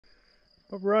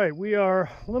All right, we are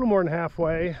a little more than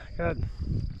halfway. Got,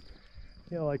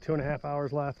 like 2.5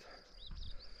 hours left.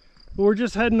 But we're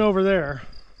just heading over there.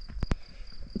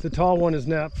 The tall one is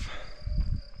Napf.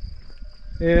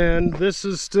 And this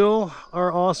is still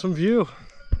our awesome view.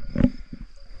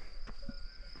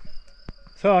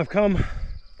 So I've come,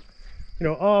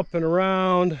 up and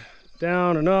around,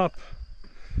 down and up,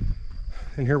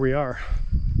 and here we are.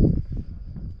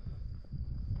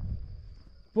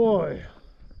 Boy.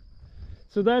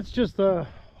 So that's just the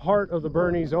heart of the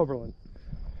Bernese Oberland.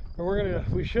 And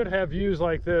we should have views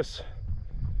like this,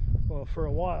 well, for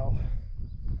a while.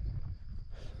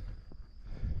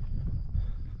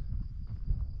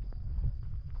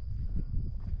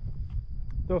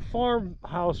 The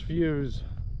farmhouse views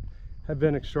have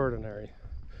been extraordinary.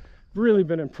 Really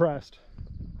been impressed.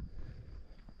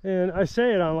 And I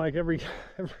say it on like every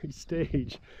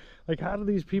stage. Like, how do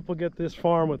these people get this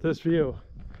farm with this view?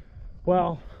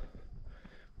 Well,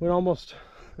 when almost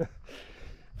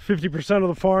 50% of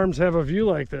the farms have a view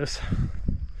like this,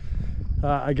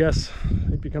 I guess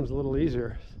it becomes a little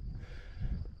easier.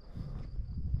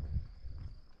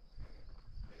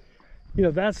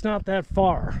 That's not that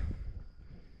far.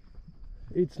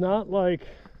 It's not like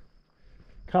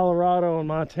Colorado and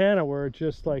Montana where it's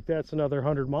just like that's another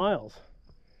 100 miles.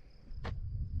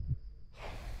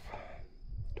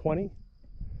 20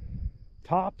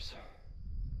 tops.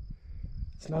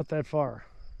 It's not that far.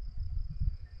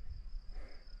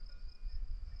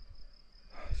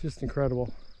 It's just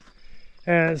incredible.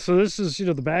 And so this is,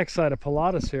 the backside of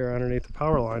Pilatus here underneath the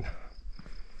power line.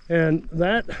 And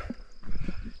that,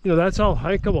 that's all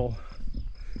hikeable.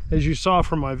 As you saw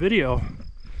from my video,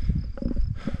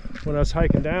 when I was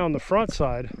hiking down the front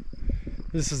side,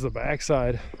 this is the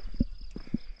backside.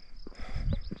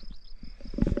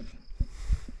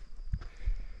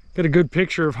 Got a good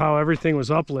picture of how everything was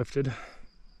uplifted.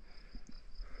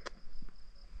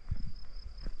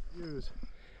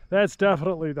 That's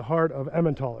definitely the heart of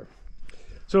Emmentaler.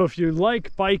 So if you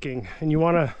like biking and you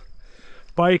want to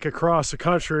bike across the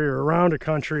country or around a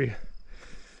country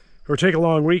or take a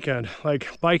long weekend, like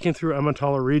biking through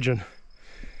Emmentaler region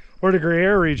or the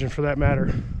Gruyere region for that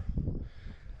matter,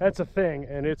 that's a thing,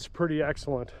 and it's pretty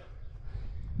excellent.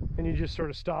 And you just sort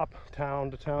of stop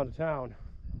town to town to town.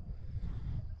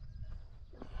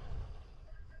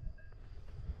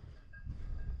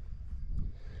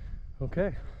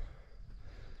 Okay.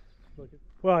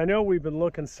 Well, I know we've been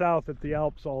looking south at the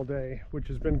Alps all day, which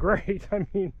has been great. I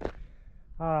mean,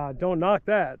 don't knock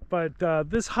that. But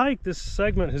this hike, this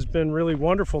segment has been really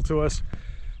wonderful to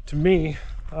me,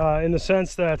 in the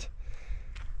sense that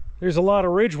there's a lot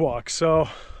of ridge walks. So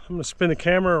I'm going to spin the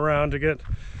camera around to get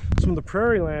some of the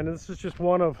prairie land. And this is just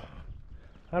one of,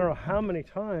 I don't know how many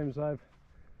times I've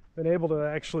been able to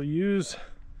actually use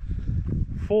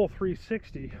full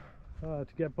 360 to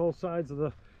get both sides of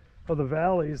the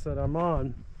valleys that I'm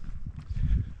on.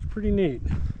 It's pretty neat.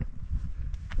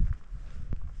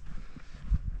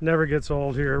 Never gets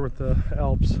old here with the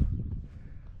Alps.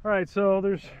 All right, so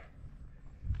there's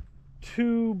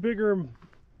two bigger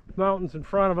mountains in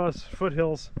front of us,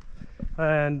 foothills,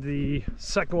 and the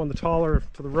second one, the taller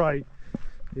to the right,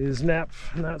 is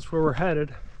Napf, and that's where we're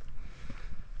headed.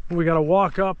 We got to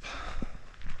walk up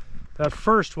that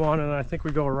first one, and I think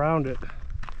we go around it.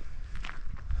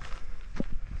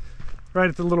 Right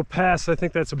at the little pass, I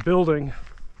think that's a building,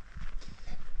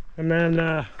 and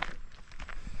then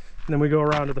we go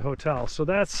around to the hotel. So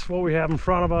that's what we have in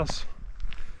front of us.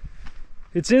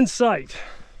 It's in sight.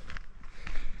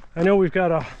 I know we've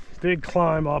got a big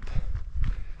climb up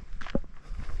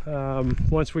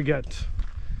once we get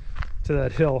to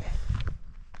that hill.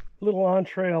 Little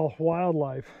on-trail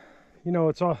wildlife.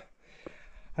 It's all,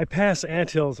 I pass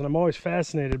anthills and I'm always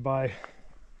fascinated by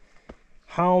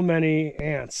how many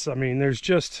ants. I mean, this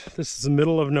is the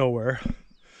middle of nowhere,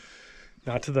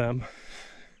 not to them.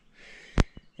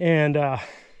 And, it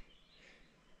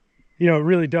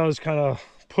really does kind of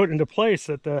put into place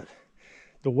that the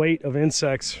weight of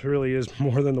insects really is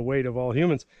more than the weight of all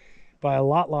humans by a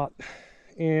lot.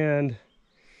 And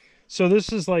so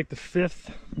this is like the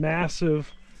 5th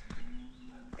massive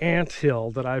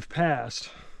anthill that I've passed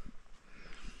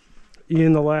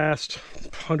in the last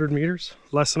 100 meters,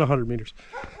 less than 100 meters.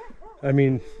 I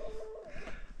mean,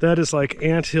 that is like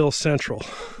anthill central.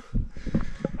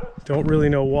 Don't really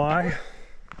know why,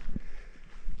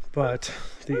 but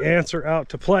the ants are out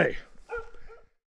to play.